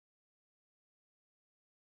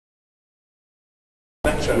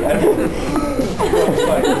metro, everyone.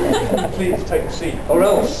 Like, please take a seat, or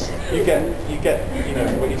else you get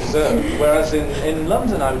what you deserve. Whereas in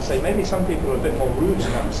London, I would say maybe some people are a bit more rude in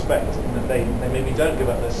that respect, and that they maybe don't give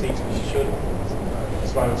up their seats as they should.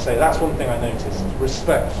 So I would say that's one thing I noticed: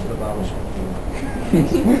 respect for the barbershop.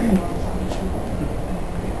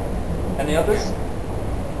 Any others?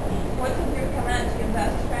 What would you recommend to your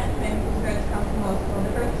best friend when you first come to Moscow? The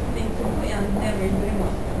first thing to do and never do in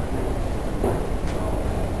Moscow?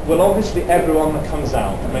 Well, obviously everyone that comes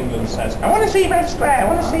out from England says, I want to see Red Square, I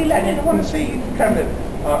want to see Lenin, I want to see Kremlin.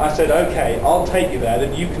 I said, okay, I'll take you there,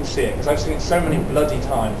 then you can see it, because I've seen it so many bloody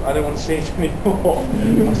times, I don't want to see it anymore.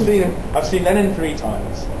 I've seen Lenin 3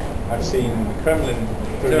 times, I've seen the Kremlin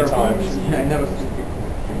 3 times. I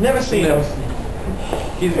Never seen him.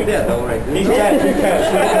 He's dead already. He's dead, who cares?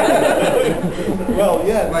 Well,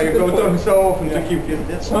 yeah. Like you go to him so often to keep him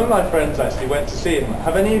dead. Some of my friends actually went to see him.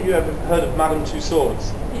 Have any of you ever heard of Madame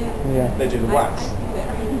Tussauds? Yeah. They do the wax.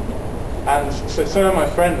 And so some of my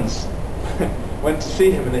friends went to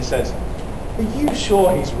see him and they said, are you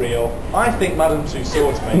sure he's real? I think Madame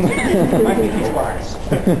Tussauds made it. I think he's wax.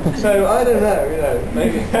 So I don't know,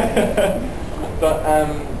 maybe. But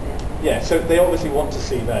yeah, so they obviously want to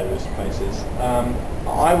see those places.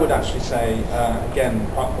 I would actually say, again,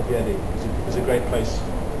 Park Popiedy is a great place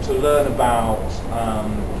to learn about.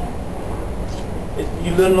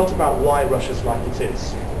 You learn a lot about why Russia's like it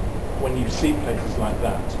is when you see places like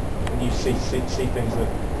that. When you see things that.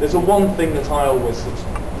 There's one thing that I always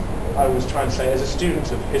try and say as a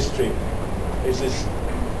student of history is this: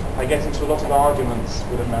 I get into a lot of arguments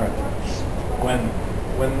with Americans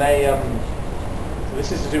when they.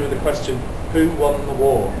 This is to do with the question, who won the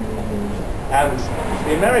war? And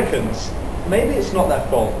the Americans, maybe it's not their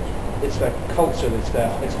fault, it's their culture,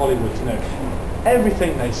 it's Hollywood,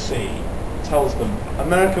 Everything they see tells them,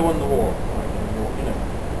 America won the war,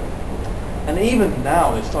 And even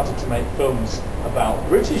now they've started to make films about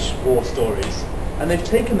British war stories, and they've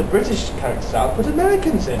taken the British characters out, put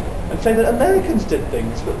Americans in, and say that Americans did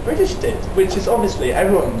things that British did, which is obviously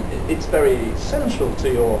it's very central to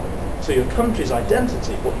your country's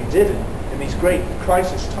identity, what you did in these great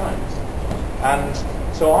crisis times. And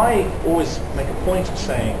so I always make a point of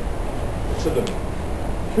saying to them,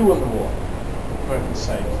 who won the war? Americans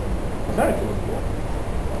say, America won the war.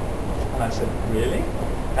 And I said, really?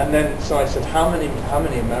 And then so I said, how many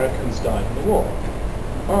Americans died in the war?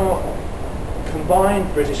 Oh,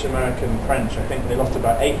 combined British, American, French, I think they lost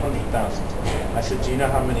about 800,000. I said, do you know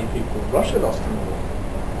how many people Russia lost in the war?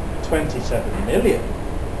 27 million.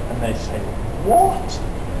 And they say, what?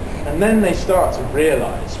 And then they start to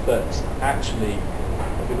realise that actually,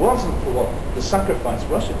 if it wasn't for what the sacrifice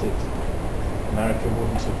Russia did, America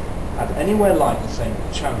wouldn't have had anywhere like the same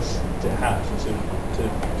chance it had to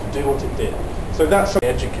do what it did. So that's something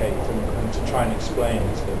to educate and to try and explain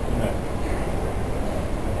is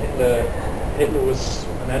that, Hitler was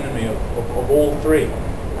an enemy of all three.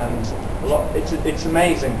 And it's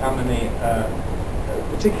amazing how many,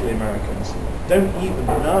 particularly Americans, don't even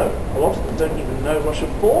know. A lot of them don't even know Russia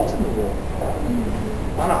fought in the war.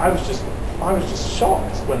 And I was just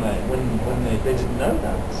shocked when they didn't know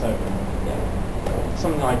that. So yeah,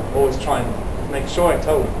 something I always try and make sure I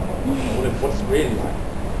tell them what it's really like.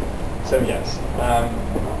 So yes,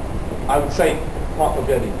 I would say Park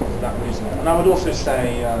Popiedy for that reason, and I would also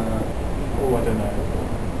say, I don't know,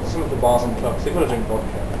 some of the bars and clubs they've got to drink vodka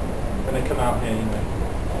when they come out here.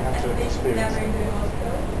 They have to experience it.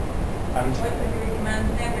 And what would you recommend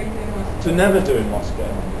never do in Moscow? To never do in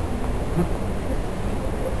Moscow.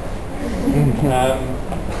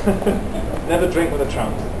 Never drink with a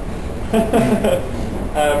tramp.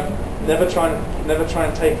 Never try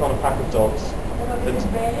and take on a pack of dogs.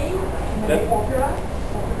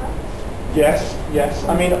 Yes.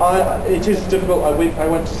 I mean, it is difficult. I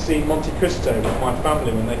went to see Monte Cristo with my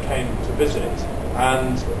family when they came to visit,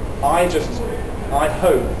 and I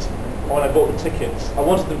hoped. When I bought the tickets, I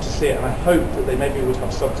wanted them to see it, and I hoped that they maybe would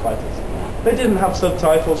have subtitles. They didn't have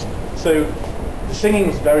subtitles, so the singing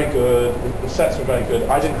was very good, the sets were very good.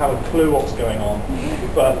 I didn't have a clue what was going on,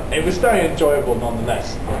 but it was very enjoyable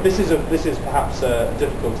nonetheless. This is perhaps a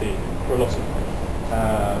difficulty for a lot of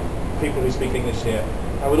people who speak English here.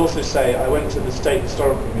 I would also say I went to the State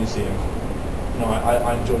Historical Museum.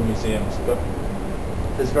 I enjoy museums, but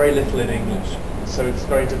there's very little in English, so it's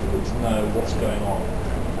very difficult to know what's going on.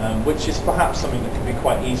 Which is perhaps something that can be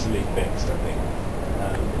quite easily fixed, I think.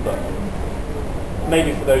 But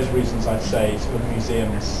maybe for those reasons, I'd say some of the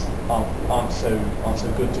museums aren't so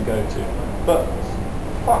good to go to. But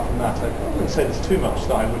apart from that, I wouldn't say there's too much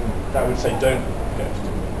that I would say don't go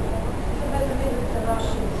to.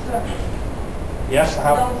 Yes, I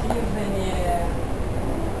have. Don't use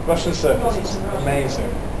any Russian circus is knowledge of amazing.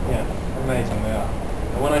 Yeah, amazing they are.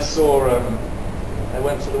 And when I saw, I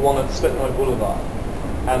went to the one at Slipknot Boulevard,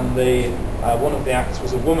 and one of the acts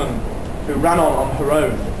was a woman who ran on her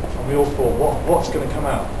own, and we all thought, what's going to come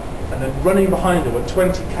out? And then running behind her were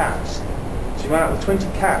 20 cats. She ran out with 20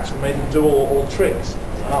 cats and made them do all tricks.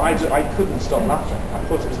 And I couldn't stop laughing. I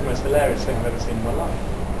thought it was the most hilarious thing I've ever seen in my life.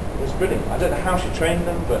 It was brilliant. I don't know how she trained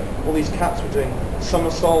them, but all these cats were doing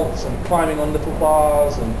somersaults and climbing on little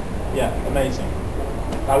bars, and yeah, amazing.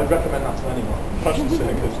 I would recommend that to anyone. Russian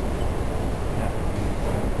circus. Yeah.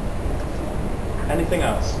 Anything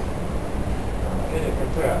else? Can you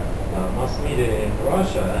compare mass media in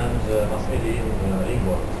Russia and mass media in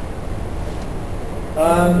England?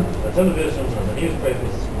 The television, the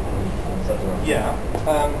newspapers, etc. Yeah.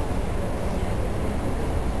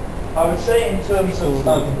 I would say in terms of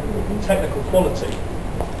technical quality,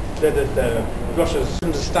 Russia doesn't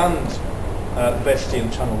understand Vesti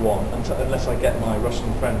and Channel 1 unless I get my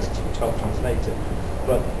Russian friends to help translate it.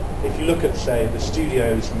 But if you look at, say, the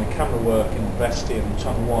studios and the camera work in Vesti and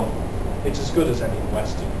Channel 1, it's as good as any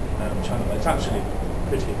Western channel. It's actually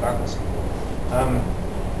pretty advanced.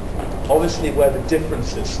 Obviously, where the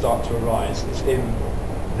differences start to arise is in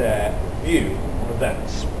their view of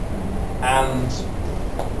events. And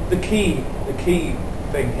the key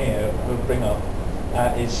thing here we'll bring up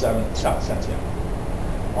is South Ossetia.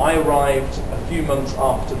 I arrived a few months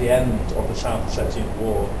after the end of the South Ossetian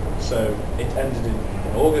War, so it ended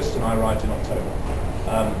in August and I arrived in October.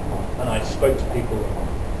 And I spoke to people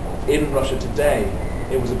in Russia Today.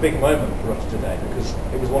 It was a big moment for Russia Today because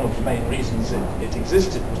it was one of the main reasons it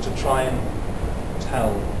existed, was to try and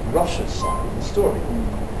tell Russia's side of the story.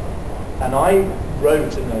 And I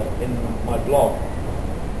wrote in my blog,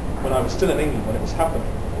 when I was still in England when it was happening,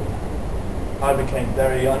 I became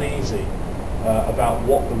very uneasy about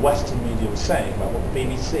what the Western media was saying, about what the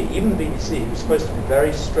BBC, even the BBC, was supposed to be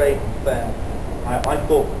very straight and fair. I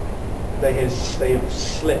thought they have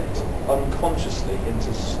slipped unconsciously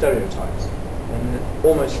into stereotypes, and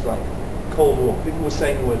almost like Cold War. People were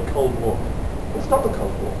saying the word Cold War. It's not the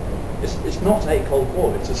Cold War. It's not a Cold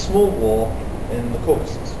War. It's a small war in the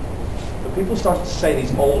Caucasus. But people started to say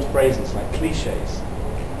these old phrases, like cliches,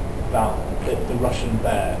 about the Russian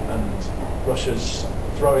bear and Russia's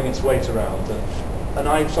throwing its weight around.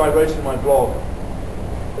 So I wrote in my blog,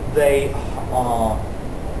 they are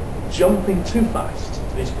jumping too fast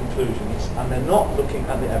to these conclusions and they're not looking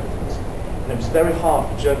at the evidence. And it was very hard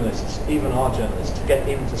for journalists, even our journalists, to get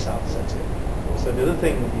into South Ossetia. So the other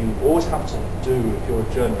thing that you always have to do if you're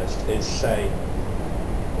a journalist is say,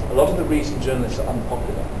 a lot of the reason journalists are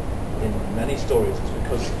unpopular in many stories is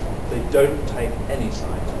because they don't take any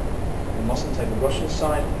side. They mustn't take the Russian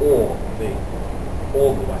side or the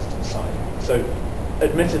Western side. So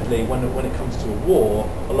admittedly, when it comes to a war,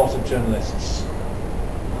 a lot of journalists,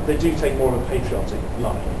 they do take more of a patriotic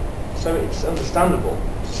line. So it's understandable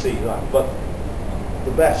to see that, but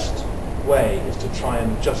the best way is to try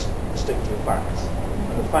and just stick to the facts.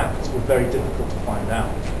 And the facts were very difficult to find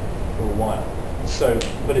out for a while. So,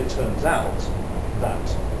 but it turns out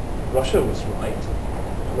that Russia was right,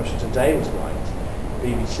 Russia Today was right,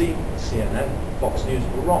 BBC, CNN, Fox News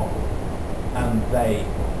were wrong. And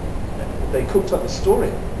they cooked up the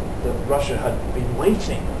story that Russia had been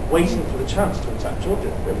waiting for the chance to attack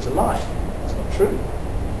Georgia. It was a lie. It's not true.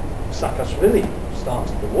 Saakashvili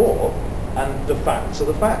started the war, and the facts are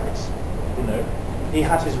the facts. You know, he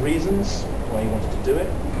had his reasons why he wanted to do it.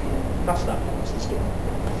 That's the story.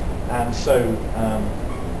 And so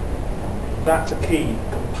that's a key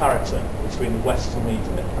comparator between the Western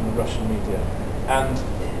media and the Russian media. And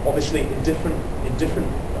obviously, in different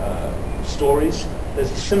stories,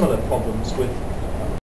 there's similar problems with